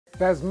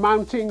There's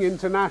mounting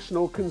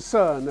international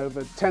concern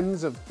over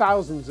tens of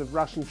thousands of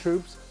Russian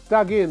troops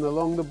dug in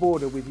along the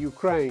border with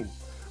Ukraine.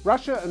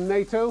 Russia and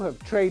NATO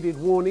have traded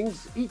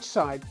warnings. Each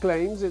side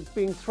claims it's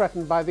being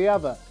threatened by the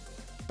other.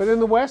 But in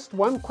the West,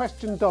 one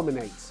question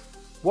dominates.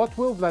 What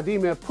will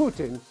Vladimir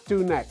Putin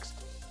do next?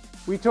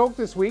 We talked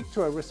this week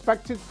to a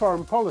respected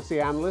foreign policy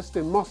analyst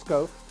in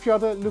Moscow,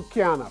 Fyodor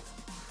Lukyanov.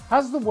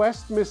 Has the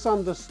West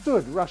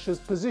misunderstood Russia's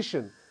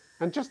position?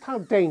 And just how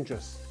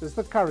dangerous is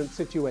the current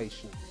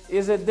situation?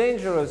 Is it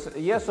dangerous?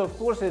 Yes, of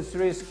course it's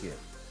risky.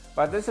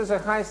 But this is a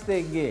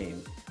high-stake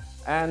game.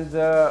 And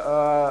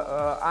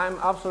I'm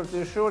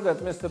absolutely sure that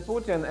Mr.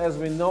 Putin, as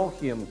we know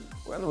him,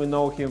 well, we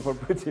know him for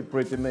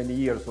pretty many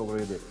years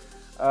already,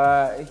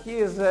 he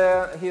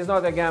is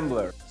not a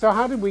gambler. So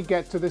how did we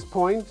get to this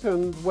point,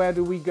 and where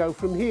do we go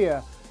from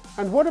here?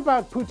 And what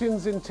about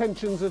Putin's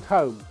intentions at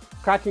home,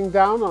 cracking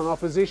down on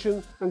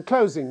opposition and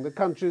closing the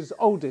country's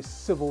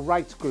oldest civil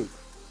rights group?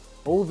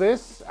 All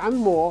this and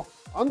more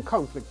on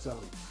Conflict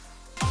Zone.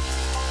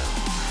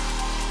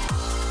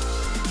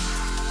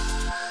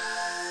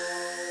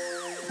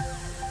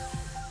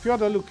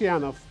 Fyodor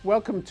Lukyanov,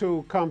 welcome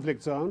to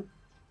Conflict Zone.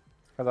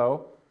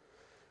 Hello.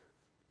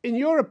 In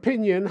your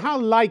opinion, how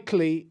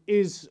likely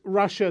is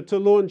Russia to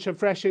launch a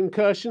fresh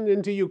incursion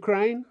into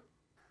Ukraine?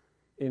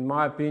 In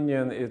my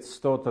opinion, it's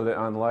totally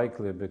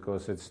unlikely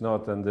because it's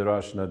not on the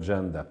Russian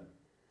agenda.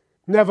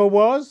 Never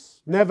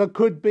was? Never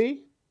could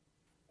be?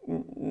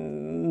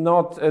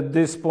 Not at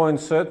this point,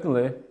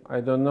 certainly.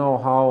 I don't know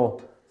how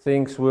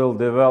things will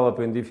develop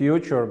in the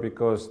future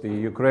because the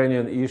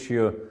Ukrainian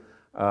issue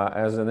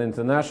as an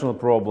international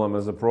problem,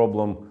 as a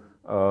problem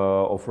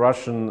of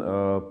Russian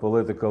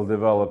political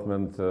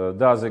development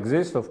does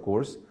exist, of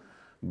course.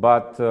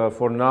 But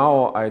for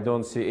now, I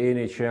don't see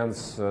any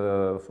chance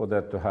for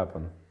that to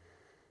happen.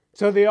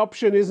 So the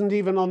option isn't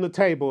even on the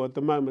table at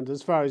the moment,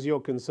 as far as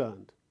you're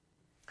concerned?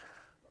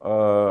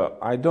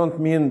 I don't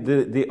mean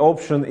the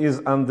option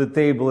is on the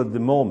table at the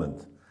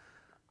moment.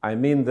 I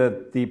mean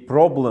that the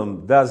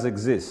problem does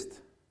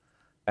exist.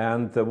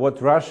 And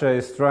what Russia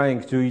is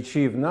trying to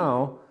achieve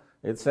now,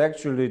 it's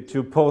actually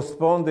to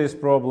postpone this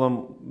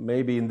problem,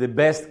 maybe in the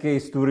best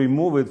case to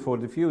remove it for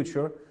the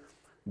future.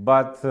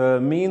 But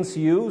means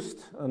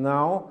used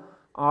now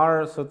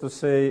are, so to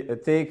say,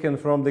 taken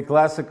from the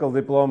classical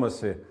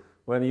diplomacy,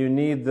 when you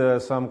need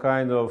some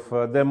kind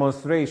of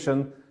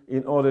demonstration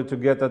in order to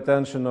get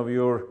attention of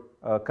your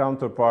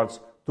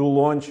counterparts to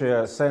launch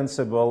a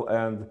sensible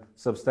and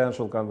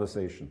substantial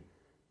conversation.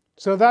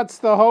 So that's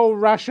the whole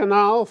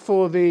rationale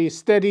for the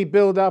steady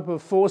build-up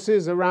of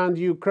forces around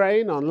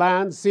Ukraine on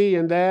land, sea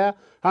and air,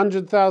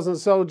 100,000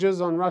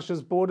 soldiers on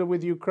Russia's border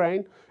with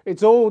Ukraine.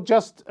 It's all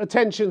just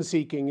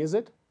attention-seeking, is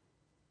it?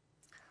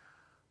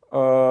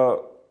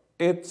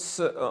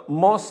 It's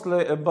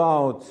mostly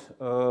about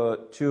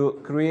to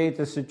create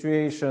a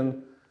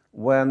situation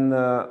when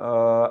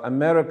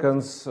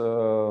Americans,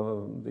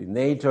 the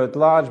NATO at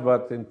large,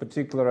 but in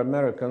particular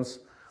Americans,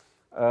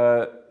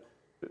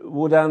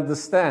 would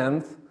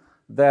understand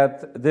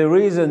that there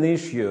is an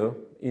issue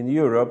in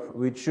Europe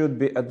which should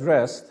be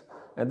addressed.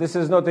 And this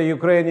is not a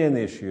Ukrainian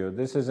issue.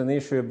 This is an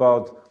issue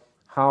about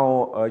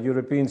how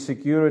European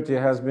security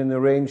has been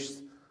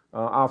arranged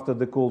after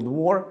the Cold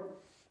War.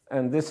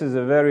 And this is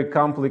a very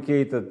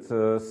complicated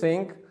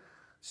thing.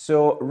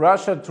 So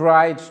Russia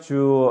tried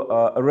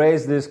to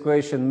raise this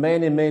question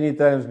many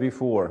times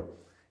before,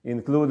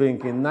 including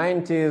in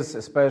 90s,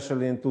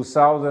 especially in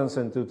 2000s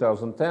and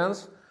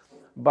 2010s.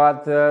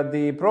 But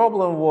the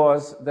problem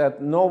was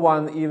that no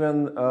one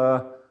even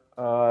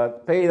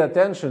paid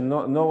attention,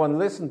 no one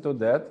listened to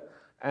that.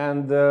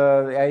 And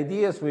the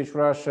ideas which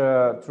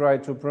Russia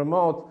tried to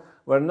promote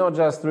were not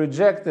just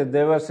rejected,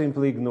 they were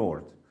simply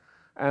ignored.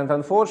 And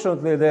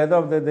unfortunately, at the end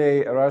of the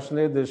day, Russian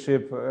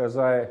leadership, as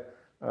I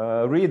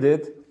read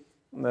it,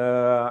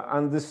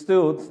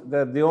 understood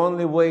that the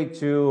only way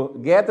to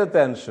get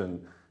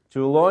attention,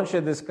 to launch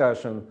a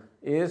discussion,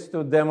 is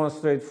to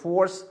demonstrate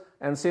force.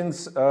 And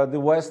since the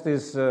West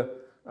is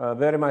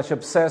very much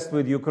obsessed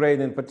with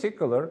Ukraine in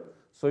particular,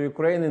 so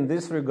Ukraine in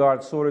this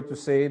regard, sorry to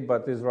say it,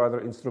 but is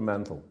rather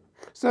instrumental.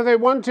 So they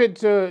wanted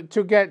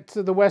to get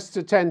the West's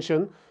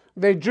attention.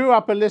 They drew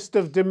up a list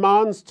of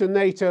demands to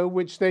NATO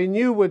which they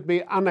knew would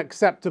be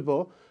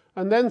unacceptable,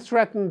 and then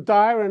threatened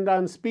dire and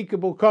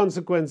unspeakable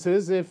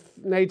consequences if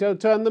NATO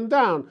turned them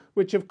down,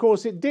 which of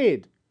course it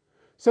did.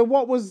 So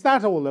what was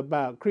that all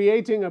about?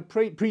 Creating a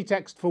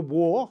pretext for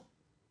war?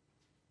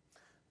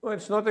 Well,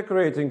 it's not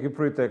creating a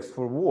pretext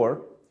for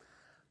war.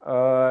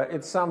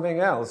 It's something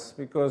else,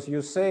 because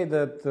you say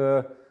that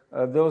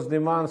those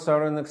demands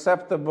are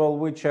unacceptable,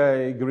 which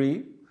I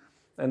agree.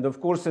 And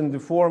of course, in the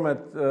format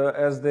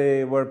as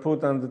they were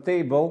put on the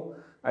table,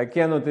 I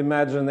cannot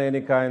imagine any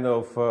kind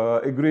of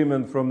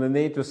agreement from the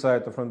NATO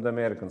side or from the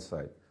American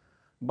side.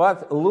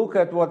 But look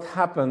at what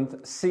happened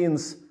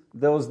since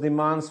those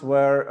demands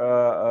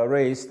were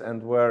raised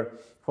and were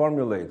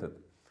formulated.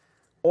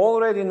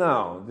 Already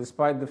now,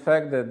 despite the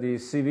fact that the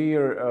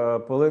severe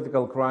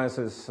political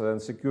crisis and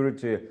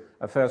security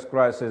affairs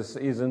crisis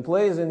is in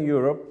place in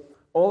Europe,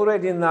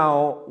 already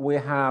now we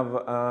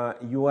have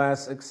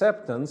US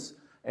acceptance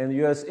and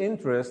US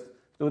interest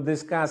to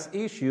discuss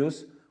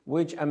issues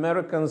which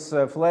Americans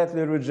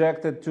flatly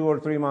rejected 2 or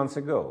 3 months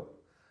ago.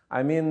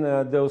 I mean,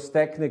 those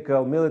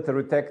technical,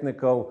 military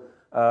technical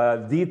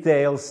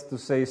details, to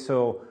say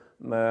so,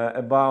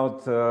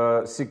 about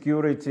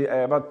security,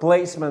 about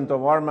placement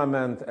of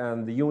armament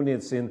and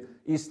units in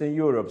Eastern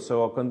Europe,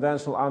 so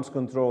conventional arms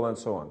control and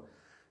so on.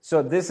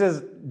 So this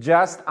is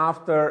just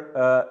after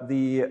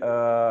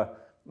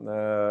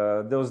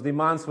those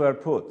demands were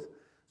put.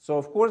 So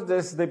of course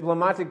this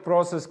diplomatic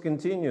process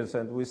continues,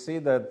 and we see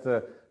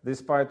that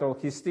despite all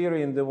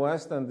hysteria in the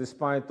West and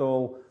despite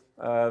all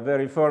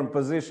very firm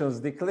positions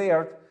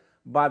declared,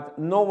 but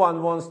no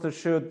one wants to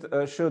shut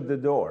the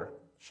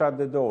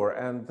door.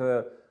 And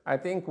I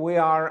think we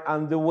are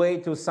on the way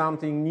to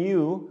something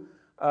new.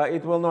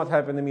 It will not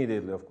happen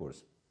immediately, of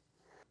course.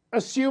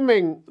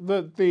 Assuming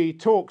that the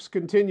talks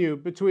continue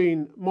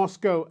between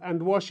Moscow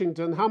and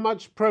Washington, how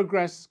much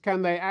progress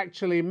can they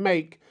actually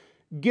make,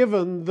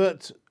 given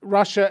that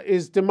Russia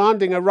is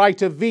demanding a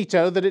right of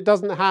veto that it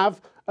doesn't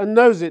have and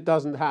knows it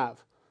doesn't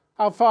have?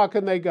 How far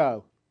can they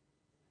go?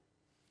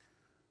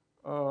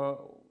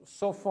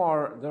 So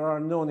far, there are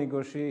no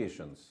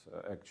negotiations,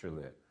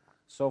 actually.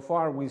 So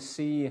far, we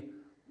see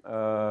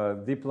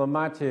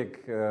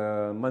diplomatic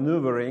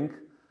maneuvering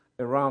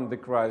around the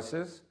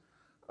crisis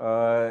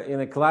in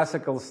a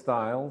classical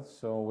style.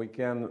 So we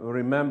can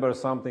remember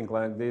something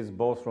like this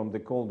both from the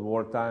Cold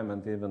War time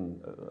and even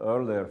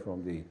earlier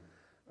from the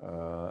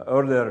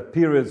earlier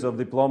periods of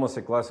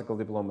diplomacy, classical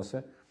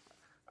diplomacy.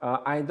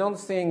 I don't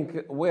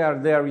think we are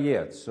there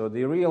yet. So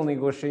the real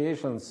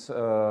negotiations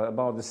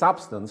about the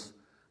substance,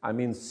 I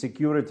mean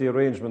security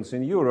arrangements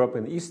in Europe,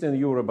 in Eastern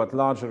Europe, but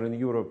larger in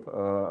Europe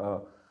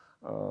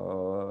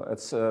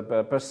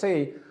per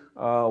se,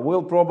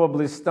 will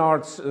probably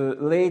start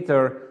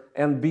later,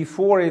 and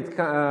before it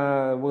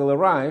will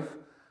arrive,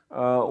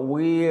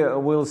 we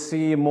will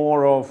see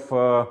more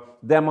of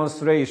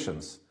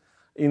demonstrations,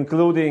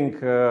 including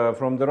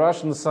from the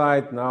Russian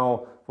side.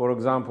 Now, for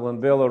example, in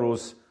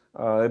Belarus,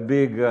 a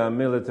big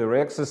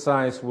military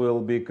exercise will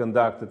be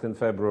conducted in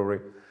February.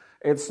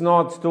 It's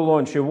not to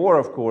launch a war,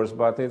 of course,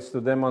 but it's to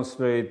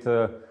demonstrate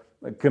a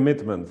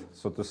commitment,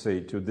 so to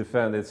say, to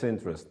defend its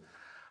interest.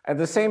 At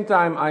the same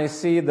time, I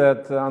see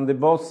that on the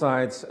both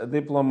sides,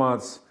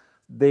 diplomats,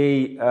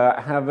 they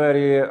have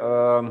very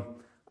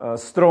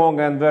strong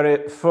and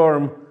very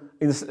firm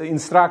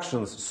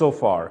instructions so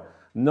far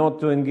not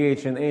to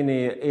engage in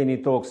any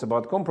talks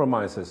about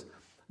compromises,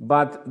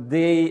 but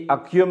they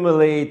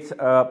accumulate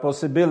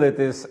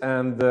possibilities,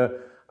 and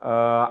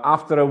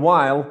after a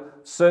while,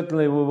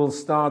 certainly we will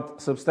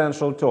start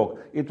substantial talk.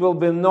 It will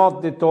be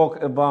not the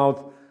talk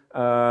about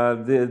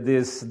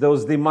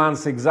those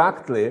demands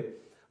exactly,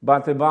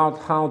 but about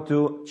how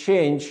to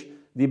change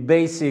the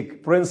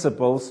basic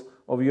principles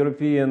of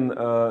European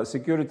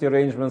security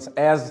arrangements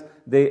as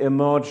they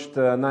emerged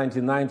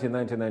 1990,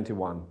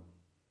 1991.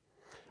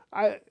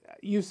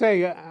 You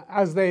say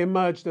as they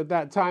emerged at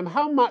that time.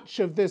 How much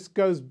of this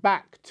goes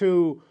back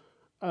to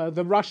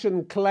the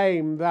Russian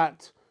claim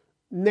that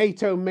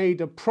NATO made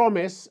a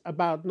promise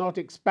about not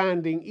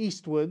expanding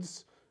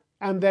eastwards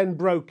and then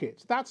broke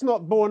it? That's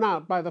not borne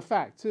out by the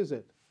facts, is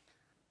it?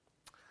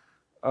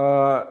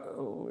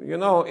 You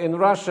know, in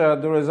Russia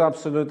there is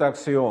absolute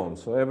axiom,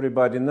 so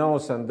everybody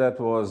knows, and that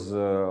was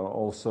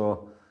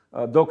also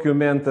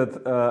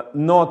documented,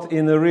 not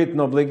in a written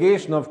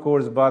obligation, of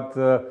course, but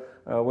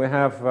we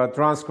have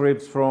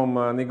transcripts from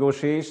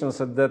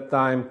negotiations at that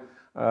time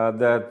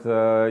that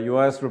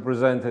US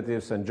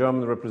representatives and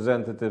German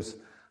representatives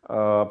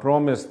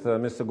promised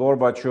Mr.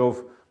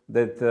 Gorbachev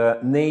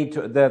that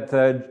NATO, that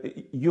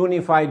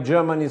unified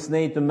Germany's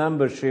NATO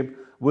membership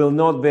will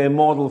not be a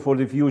model for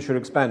the future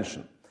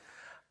expansion.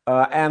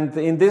 And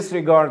in this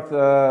regard,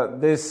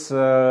 those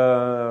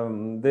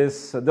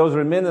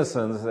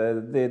reminiscences,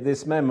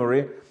 this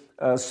memory,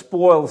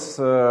 spoils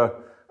the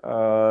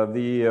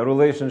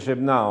relationship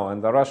now,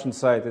 and the Russian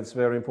side, it's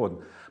very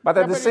important. But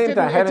at the same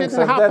time, having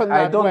said that,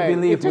 I don't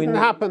believe it didn't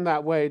happen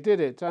that way, did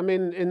it? I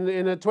mean,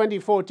 in a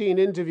 2014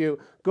 interview,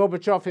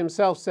 Gorbachev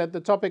himself said the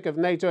topic of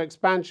NATO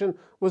expansion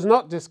was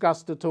not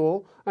discussed at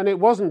all, and it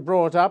wasn't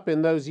brought up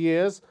in those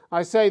years.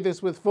 I say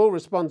this with full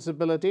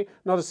responsibility.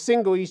 Not a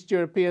single East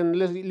European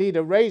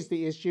leader raised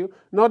the issue,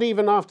 not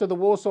even after the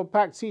Warsaw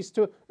Pact ceased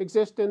to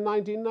exist in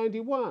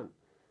 1991.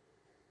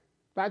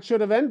 That should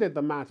have ended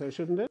the matter,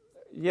 shouldn't it?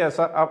 Yes,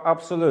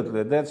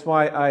 absolutely. That's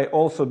why I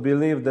also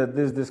believe that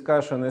this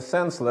discussion is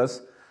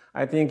senseless.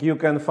 I think you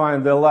can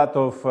find a lot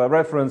of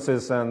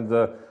references, and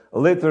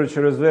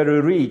literature is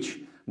very rich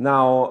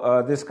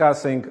now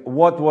discussing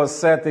what was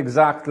said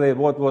exactly,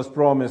 what was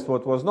promised,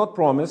 what was not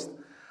promised.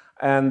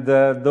 And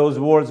those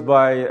words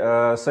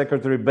by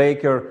Secretary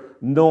Baker,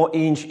 no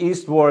inch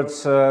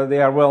eastwards,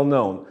 they are well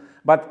known.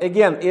 But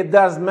again, it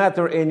doesn't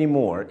matter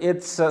anymore.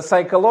 It's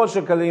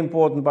psychologically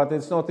important, but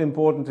it's not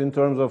important in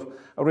terms of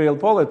real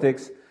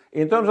politics.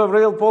 In terms of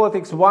real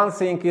politics, one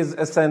thing is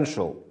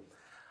essential.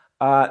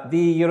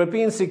 The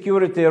European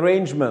security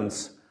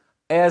arrangements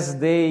as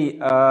they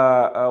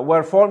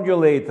were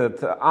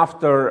formulated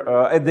after,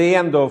 at the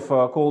end of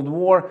Cold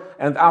War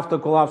and after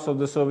collapse of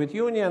the Soviet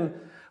Union,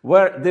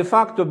 were de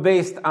facto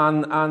based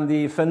on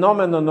the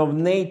phenomenon of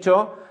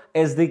NATO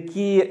as the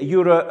key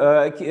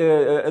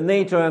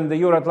NATO and the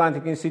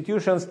Euro-Atlantic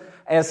institutions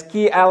as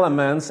key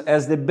elements,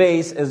 as the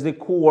base, as the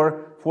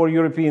core for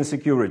European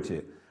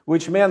security,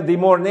 which meant the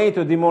more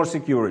NATO, the more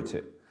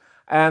security.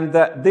 And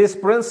this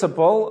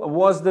principle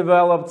was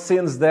developed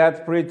since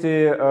that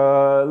pretty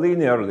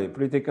linearly,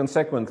 pretty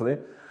consequently.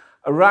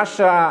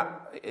 Russia,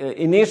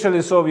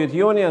 initially Soviet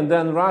Union,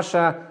 then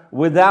Russia,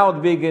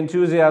 without big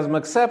enthusiasm,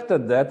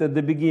 accepted that at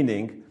the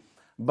beginning.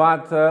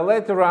 But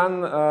later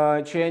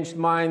on changed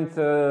mind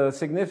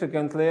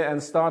significantly,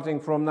 and starting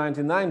from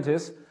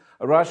 1990s,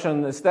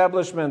 Russian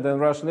establishment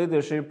and Russian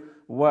leadership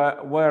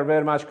were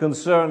very much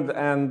concerned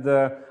and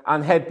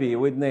unhappy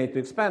with NATO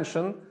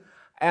expansion,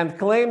 and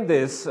claimed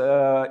this.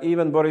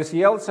 Even Boris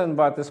Yeltsin,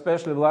 but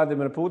especially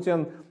Vladimir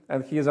Putin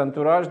and his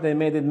entourage, they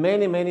made it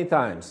many, many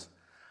times.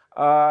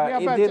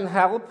 It didn't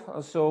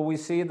help, so we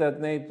see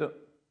that NATO...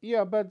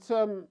 Yeah, but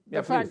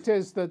the fact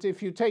is that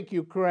if you take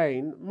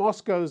Ukraine,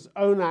 Moscow's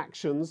own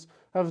actions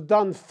have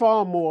done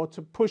far more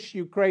to push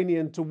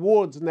Ukrainian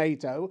towards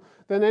NATO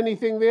than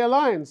anything the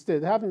alliance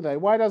did, haven't they?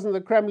 Why doesn't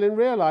the Kremlin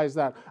realize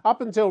that?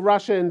 Up until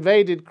Russia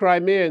invaded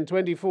Crimea in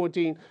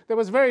 2014, there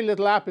was very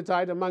little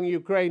appetite among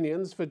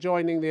Ukrainians for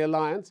joining the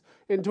alliance.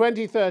 In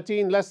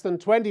 2013, less than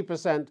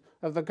 20%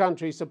 of the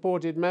country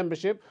supported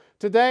membership.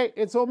 Today,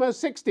 it's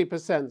almost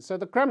 60%. So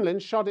the Kremlin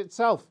shot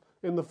itself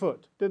in the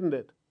foot, didn't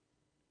it?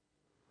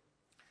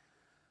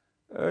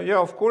 Yeah,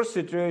 of course,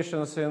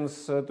 situation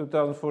since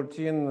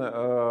 2014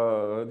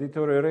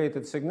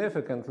 deteriorated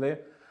significantly,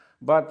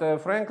 but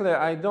frankly,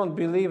 I don't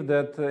believe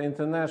that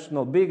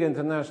big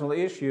international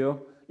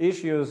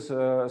issues,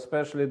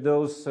 especially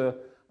those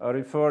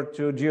referred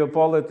to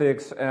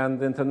geopolitics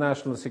and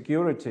international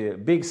security,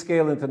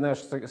 big-scale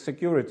international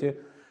security,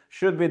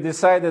 should be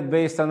decided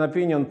based on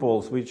opinion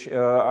polls, which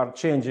are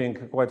changing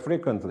quite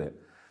frequently.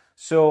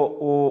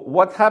 So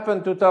what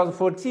happened in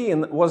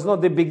 2014 was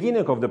not the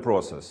beginning of the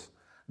process.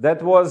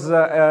 That was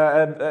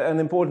an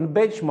important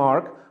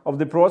benchmark of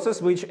the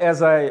process, which,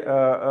 as I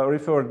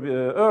referred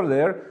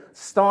earlier,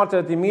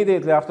 started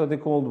immediately after the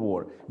Cold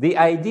War. The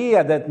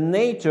idea that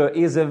NATO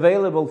is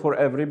available for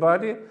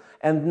everybody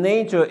and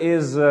NATO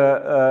is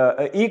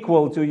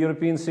equal to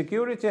European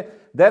security,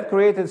 that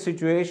created a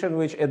situation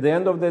which, at the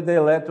end of the day,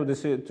 led to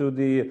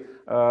the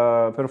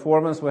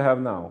performance we have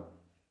now.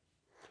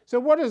 So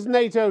what has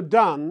NATO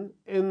done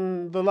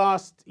in the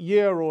last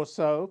year or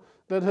so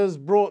that has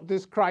brought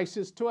this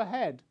crisis to a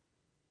head?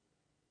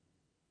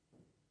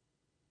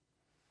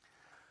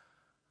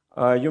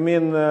 You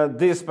mean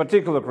this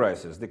particular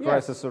crisis, the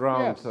crisis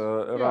around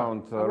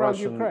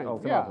Russian Ukraine.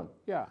 ultimatum?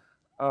 Yeah.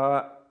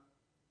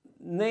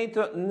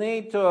 NATO,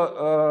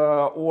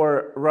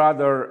 or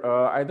rather,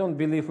 I don't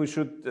believe we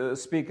should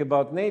speak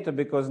about NATO,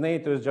 because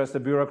NATO is just a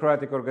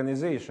bureaucratic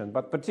organization,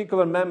 but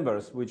particular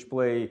members which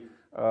play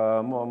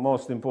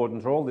most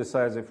important role,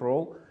 decisive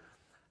role.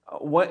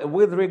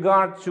 With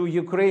regard to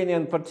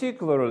Ukrainian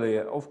particularly,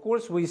 of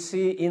course, we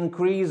see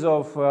increase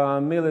of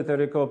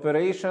military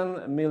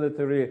cooperation,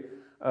 military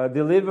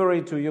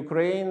delivery to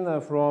Ukraine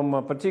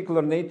from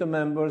particular NATO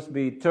members,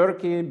 be it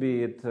Turkey,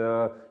 be it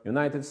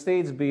United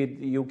States, be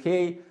it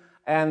UK,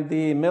 and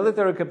the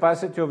military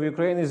capacity of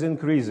Ukraine is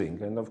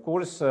increasing. And of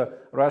course,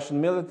 Russian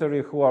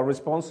military, who are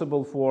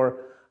responsible for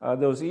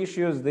those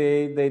issues,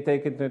 they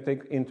take it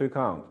into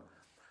account.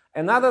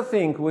 Another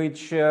thing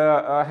which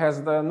has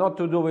not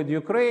to do with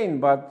Ukraine,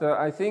 but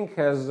I think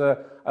has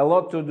a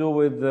lot to do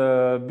with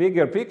the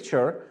bigger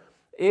picture,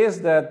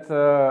 is that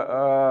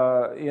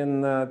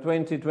in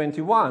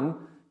 2021,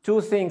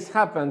 two things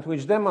happened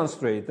which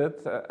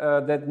demonstrated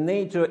that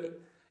NATO,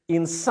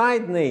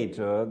 inside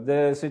NATO,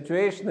 the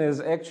situation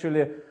is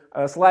actually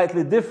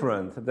slightly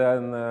different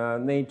than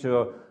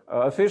NATO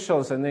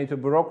officials and NATO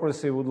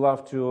bureaucracy would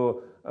love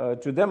to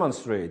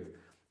demonstrate.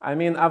 I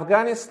mean,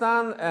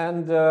 Afghanistan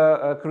and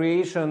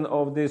creation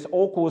of this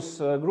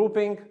AUKUS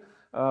grouping,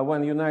 when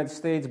the United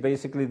States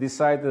basically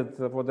decided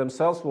for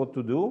themselves what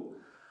to do.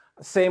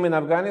 Same in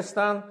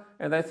Afghanistan.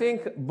 And I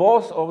think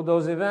both of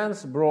those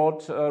events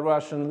brought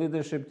Russian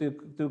leadership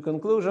to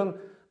conclusion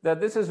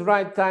that this is the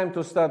right time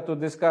to start to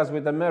discuss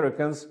with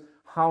Americans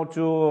how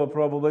to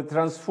probably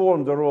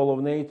transform the role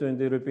of NATO in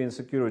the European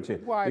security.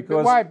 Why?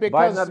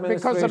 Because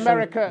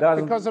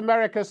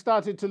America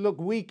started to look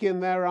weak in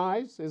their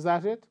eyes? Is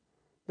that it?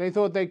 They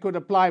thought they could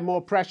apply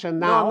more pressure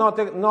now? No.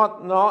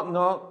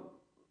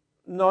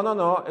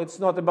 It's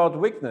not about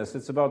weakness.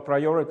 It's about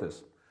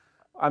priorities.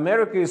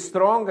 America is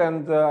strong,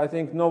 and I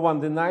think no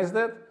one denies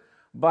that.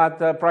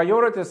 But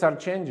priorities are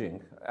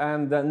changing.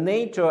 And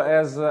NATO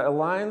as an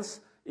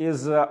alliance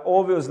is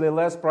obviously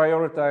less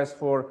prioritized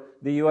for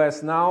the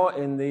US now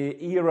in the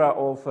era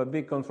of a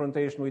big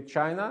confrontation with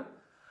China.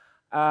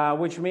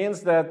 Which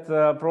means that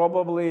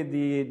probably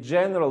the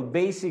general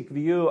basic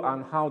view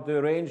on how to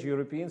arrange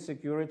European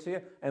security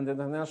and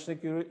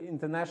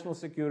international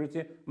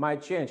security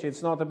might change.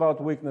 It's not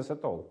about weakness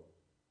at all.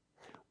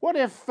 What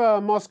if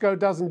Moscow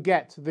doesn't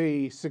get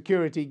the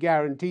security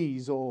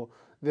guarantees or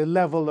the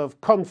level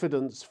of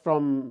confidence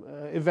from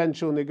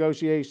eventual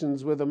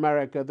negotiations with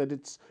America that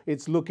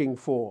it's looking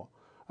for?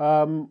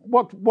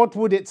 What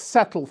would it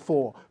settle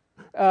for?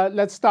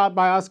 Let's start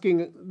by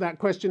asking that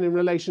question in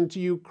relation to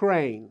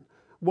Ukraine.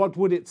 What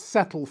would it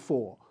settle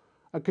for?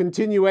 A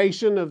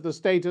continuation of the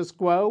status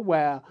quo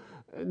where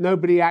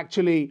nobody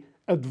actually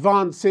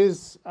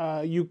advances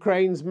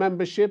Ukraine's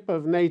membership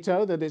of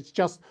NATO, that it's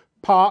just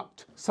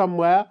parked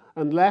somewhere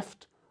and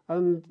left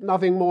and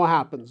nothing more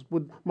happens?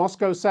 Would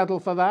Moscow settle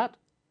for that?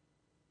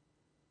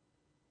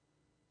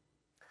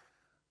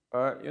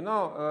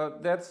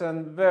 That's a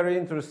very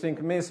interesting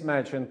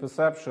mismatch in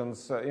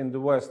perceptions in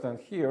the West and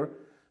here,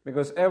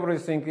 because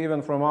everything,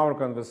 even from our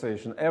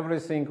conversation,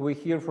 everything we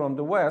hear from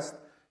the West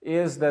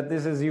is that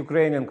this is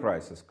Ukrainian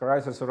crisis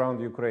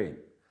around Ukraine.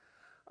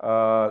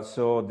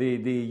 So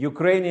the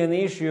Ukrainian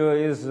issue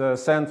is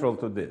central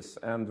to this,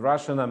 and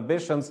Russian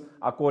ambitions,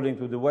 according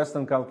to the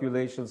Western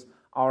calculations,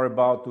 are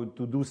about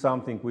to do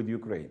something with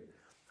Ukraine.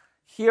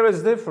 Here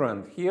is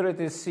different. Here it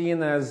is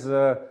seen as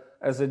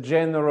a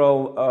general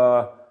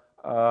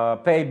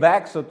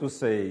payback, so to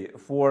say,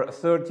 for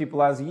 30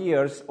 plus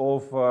years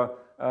of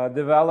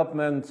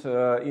development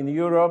in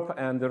Europe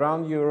and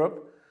around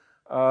Europe,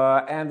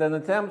 and an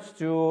attempt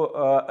to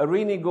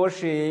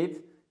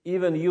renegotiate,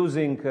 even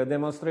using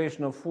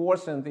demonstration of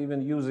force and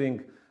even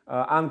using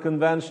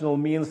unconventional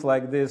means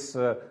like this,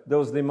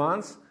 those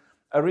demands,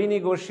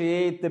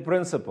 renegotiate the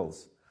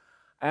principles.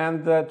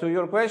 And to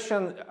your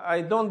question, I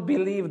don't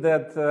believe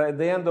that at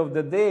the end of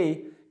the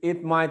day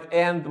it might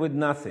end with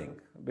nothing,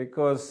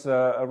 because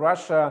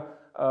Russia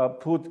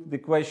put the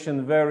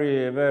question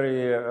very,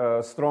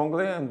 very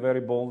strongly and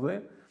very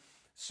boldly.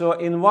 So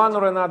in one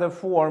or another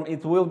form,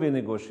 it will be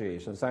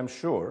negotiations, I'm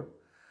sure.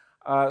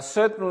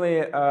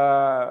 Certainly,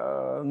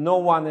 no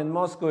one in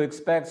Moscow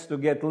expects to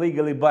get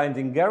legally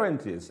binding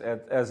guarantees,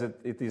 as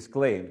it is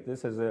claimed.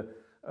 This is a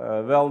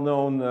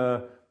well-known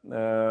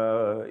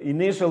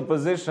initial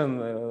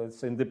position.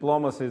 It's in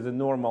diplomacy is a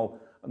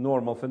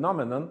normal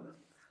phenomenon.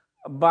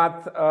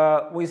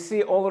 But we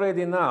see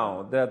already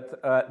now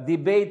that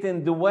debate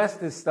in the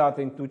West is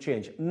starting to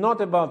change,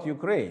 not about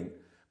Ukraine,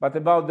 but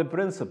about the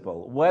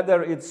principle,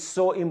 whether it's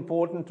so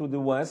important to the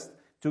West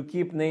to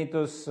keep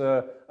NATO's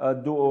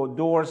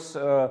doors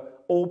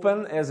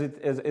open as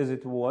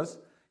it was.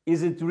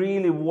 Is it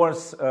really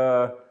worth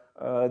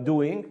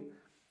doing?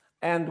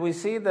 And we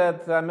see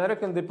that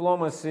American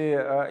diplomacy,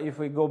 if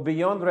we go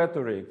beyond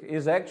rhetoric,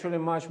 is actually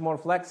much more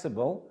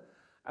flexible,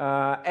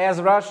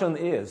 as Russian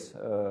is.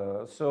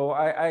 So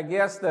I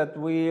guess that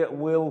we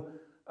will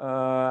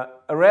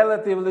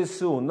relatively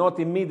soon, not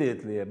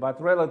immediately, but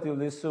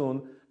relatively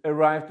soon,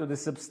 arrive to the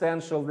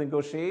substantial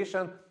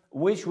negotiation,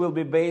 which will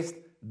be based,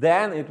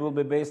 then it will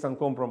be based on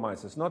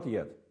compromises, not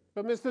yet.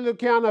 But Mr.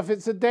 Lukyanov,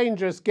 it's a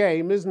dangerous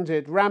game, isn't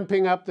it?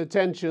 Ramping up the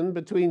tension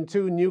between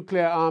two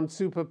nuclear-armed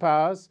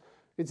superpowers.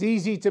 It's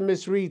easy to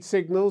misread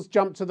signals,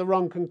 jump to the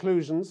wrong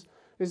conclusions.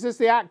 Is this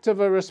the act of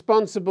a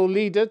responsible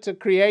leader to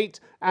create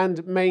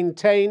and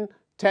maintain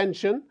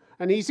tension?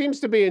 And he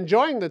seems to be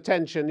enjoying the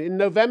tension. In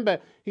November,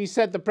 he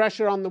said the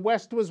pressure on the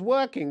West was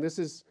working. This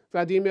is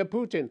Vladimir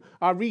Putin.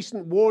 Our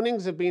recent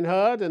warnings have been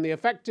heard and the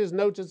effect is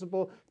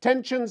noticeable.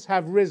 Tensions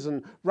have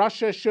risen.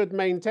 Russia should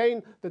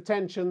maintain the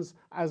tensions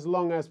as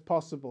long as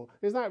possible.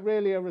 Is that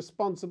really a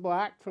responsible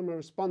act from a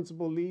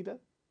responsible leader?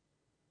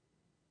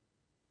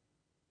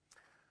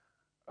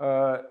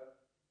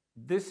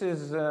 This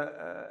is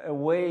a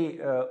way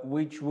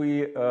which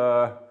we,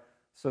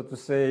 so to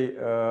say,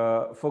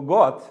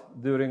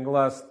 forgot during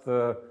last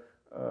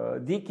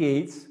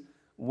decades,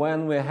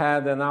 when we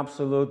had an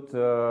absolute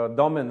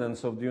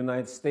dominance of the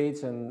United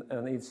States and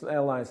its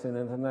allies in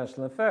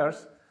international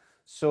affairs.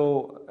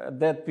 So at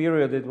that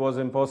period it was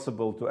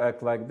impossible to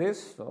act like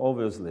this,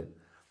 obviously.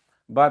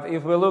 But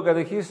if we look at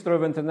the history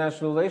of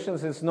international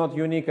relations, it's not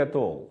unique at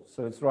all.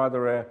 So it's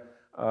rather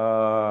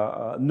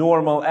a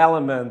normal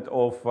element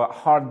of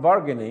hard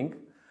bargaining.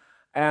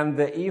 And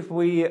if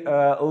we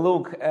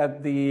look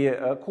at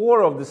the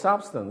core of the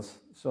substance,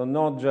 so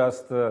not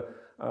just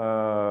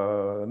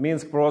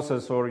Minsk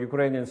process or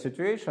Ukrainian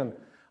situation,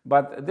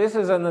 but this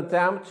is an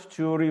attempt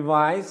to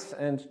revise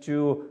and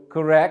to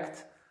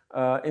correct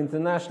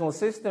international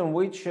system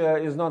which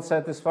is not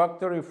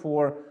satisfactory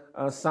for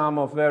some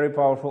of very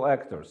powerful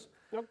actors.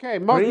 Okay,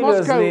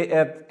 Previously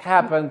it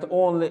happened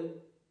only...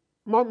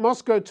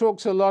 Moscow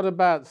talks a lot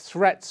about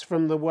threats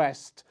from the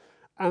West,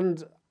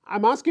 and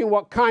I'm asking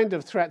what kind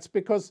of threats,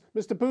 because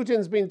Mr.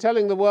 Putin's been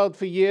telling the world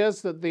for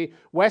years that the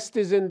West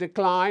is in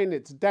decline,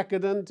 it's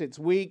decadent, it's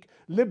weak.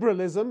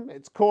 Liberalism,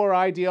 its core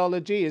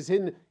ideology, is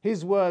in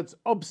his words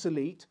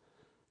obsolete.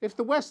 If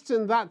the West's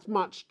in that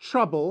much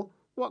trouble,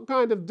 what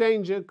kind of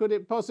danger could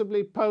it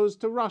possibly pose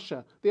to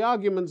Russia? The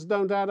arguments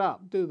don't add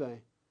up, do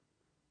they?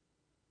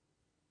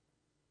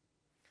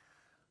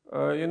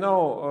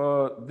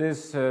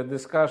 This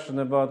discussion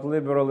about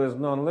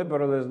liberalism,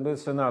 non-liberalism,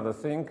 is another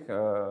thing.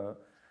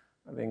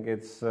 I think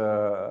it's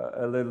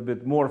a little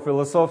bit more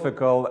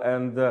philosophical,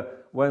 and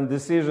when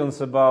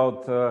decisions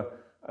about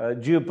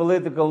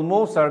geopolitical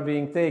moves are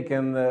being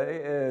taken,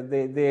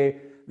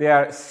 they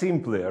are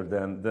simpler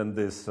than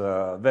this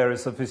very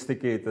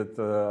sophisticated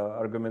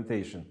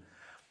argumentation.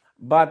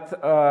 But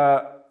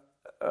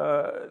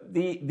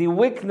the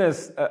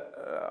weakness,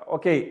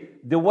 okay,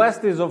 the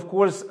West is of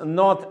course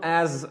not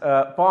as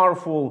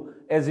powerful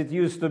as it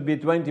used to be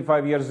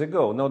 25 years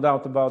ago, no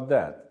doubt about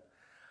that.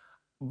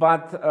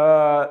 But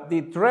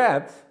the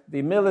threat,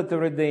 the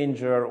military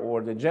danger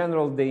or the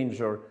general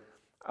danger,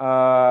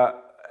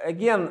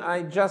 again,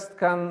 I just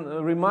can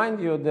remind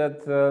you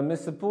that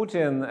Mr.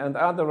 Putin and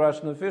other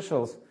Russian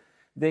officials,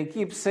 they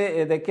kept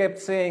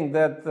saying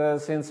that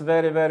since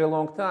very, very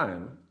long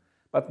time.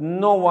 But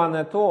no one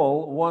at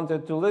all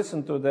wanted to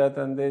listen to that,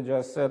 and they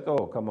just said,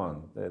 "Oh, come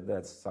on,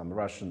 that's some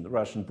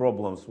Russian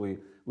problems.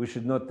 We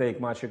should not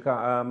take much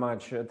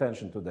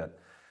attention to that."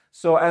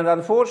 So, and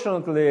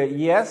unfortunately,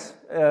 yes,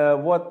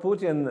 what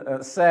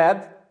Putin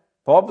said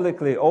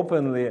publicly,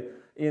 openly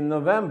in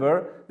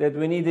November, that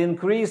we need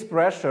increased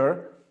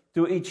pressure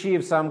to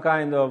achieve some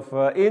kind of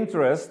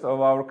interest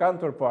of our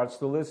counterparts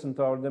to listen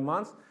to our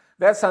demands.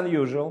 That's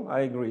unusual,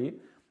 I agree.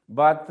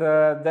 But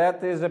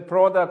that is a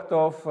product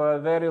of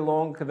very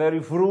long, very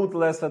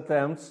fruitless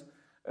attempts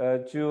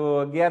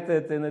to get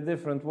it in a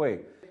different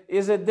way.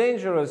 Is it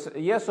dangerous?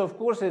 Yes, of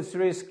course it's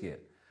risky.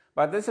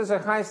 But this is a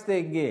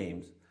high-stake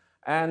game.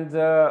 And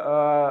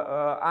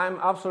I'm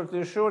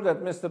absolutely sure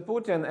that Mr.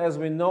 Putin, as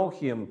we know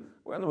him,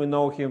 well, we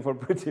know him for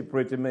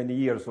pretty many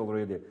years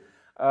already,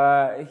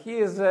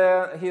 he's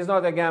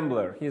not a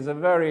gambler. He's a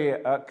very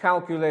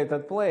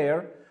calculated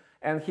player.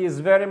 And he is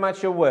very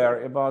much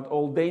aware about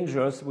all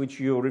dangers which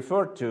you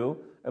referred to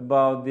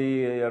about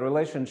the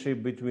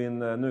relationship between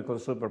nuclear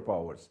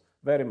superpowers.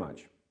 Very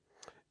much.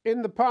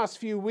 In the past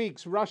few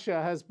weeks,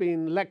 Russia has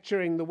been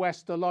lecturing the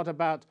West a lot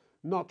about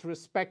not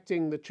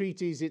respecting the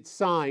treaties it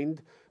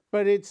signed,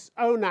 but its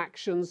own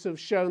actions have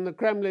shown the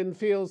Kremlin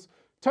feels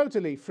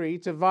totally free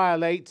to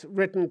violate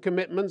written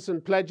commitments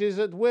and pledges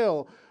at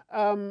will.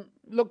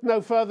 Look no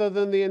further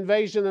than the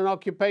invasion and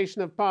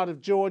occupation of part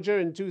of Georgia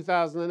in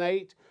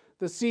 2008,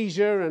 the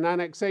seizure and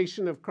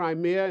annexation of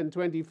Crimea in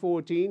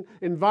 2014,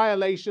 in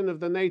violation of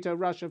the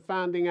NATO-Russia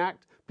Founding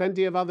Act,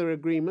 plenty of other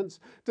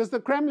agreements. Does the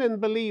Kremlin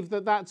believe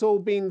that that's all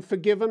been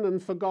forgiven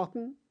and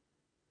forgotten?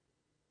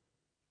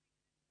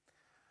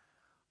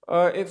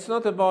 It's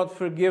not about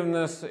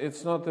forgiveness.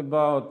 It's not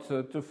about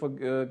to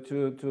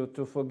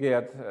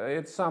forget.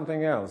 It's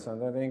something else.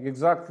 And I think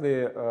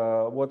exactly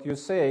what you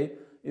say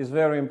is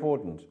very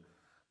important,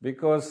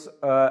 because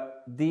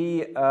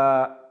the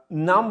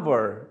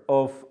number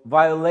of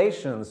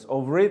violations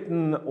of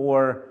written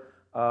or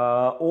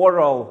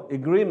oral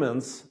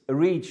agreements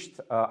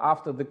reached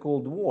after the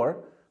Cold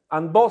War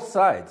on both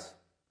sides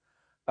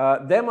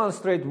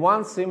demonstrate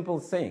one simple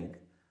thing,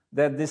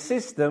 that the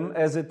system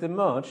as it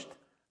emerged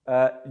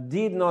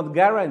did not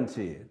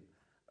guarantee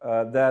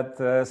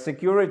that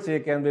security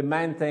can be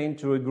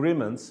maintained through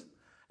agreements,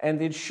 and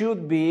it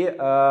should be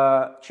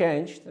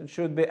changed, it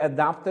should be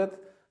adapted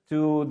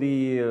to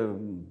the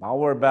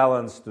power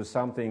balance, to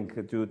something,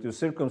 to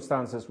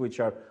circumstances which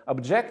are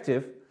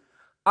objective.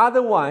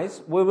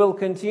 Otherwise, we will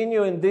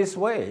continue in this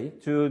way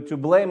to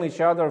blame each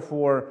other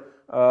for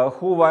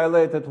who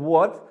violated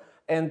what,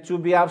 and to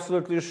be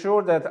absolutely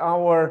sure that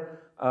our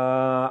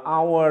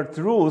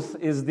truth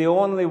is the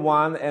only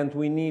one and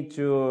we need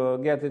to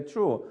get it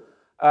through.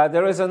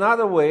 There is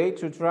another way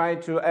to try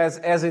to,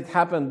 as it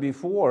happened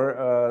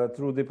before,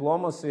 through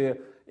diplomacy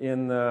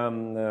in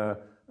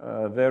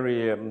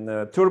very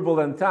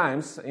turbulent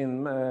times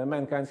in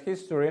mankind's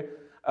history,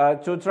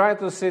 to try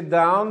to sit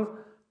down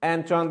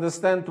and to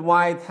understand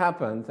why it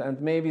happened, and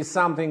maybe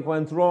something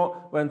went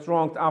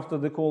wrong after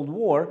the Cold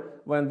War,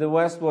 when the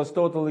West was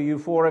totally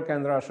euphoric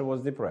and Russia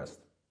was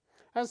depressed.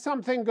 Has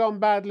something gone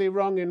badly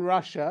wrong in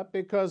Russia?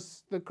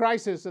 Because the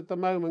crisis at the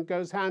moment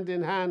goes hand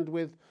in hand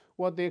with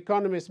what The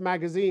Economist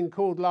magazine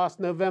called last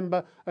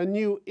November a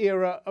new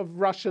era of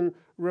Russian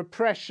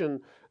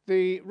repression.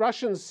 The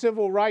Russian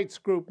civil rights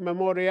group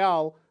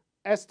Memorial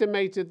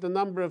estimated the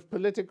number of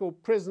political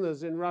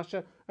prisoners in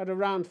Russia at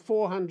around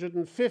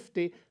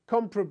 450,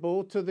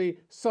 comparable to the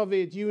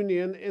Soviet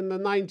Union in the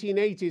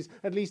 1980s.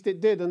 At least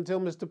it did until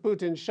Mr.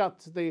 Putin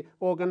shut the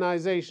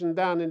organization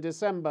down in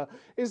December.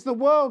 Is the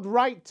world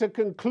right to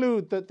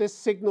conclude that this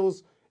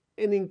signals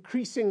an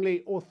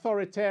increasingly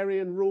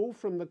authoritarian rule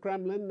from the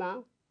Kremlin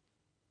now?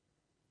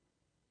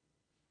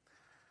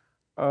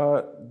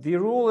 The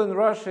rule in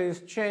Russia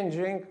is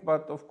changing,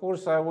 but of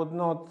course I would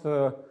not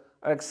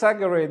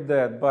exaggerate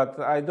that, but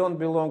I don't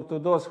belong to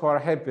those who are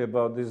happy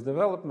about this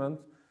development.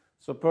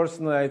 So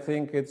personally, I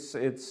think it's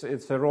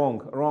a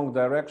wrong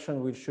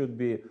direction, which should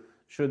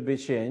be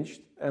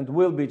changed and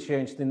will be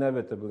changed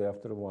inevitably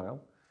after a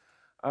while.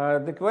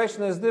 The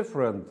question is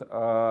different.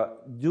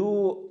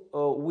 Do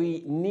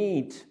we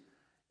need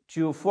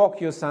to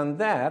focus on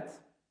that,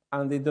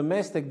 on the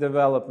domestic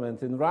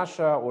development in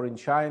Russia or in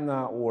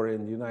China or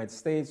in the United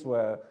States,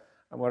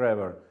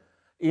 wherever,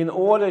 in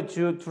order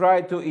to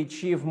try to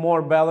achieve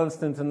more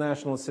balanced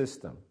international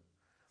system?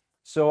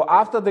 So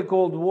after the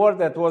Cold War,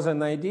 that was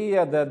an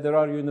idea that there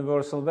are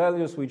universal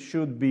values which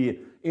should be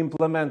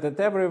implemented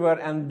everywhere,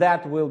 and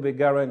that will be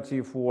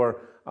guarantee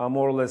for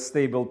more or less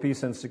stable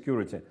peace and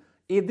security.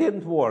 It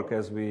didn't work,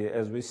 as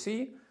we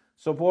see.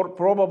 So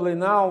probably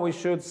now we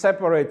should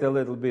separate a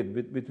little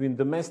bit between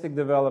domestic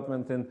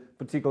development in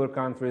particular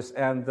countries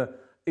and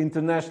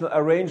international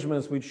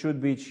arrangements which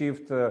should be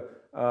achieved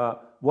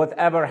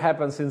whatever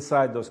happens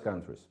inside those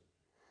countries.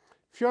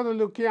 Fyodor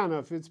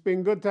Lukyanov, it's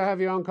been good to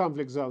have you on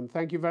Conflict Zone.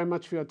 Thank you very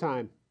much for your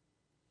time.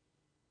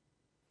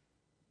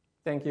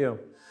 Thank you.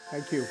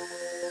 Thank you.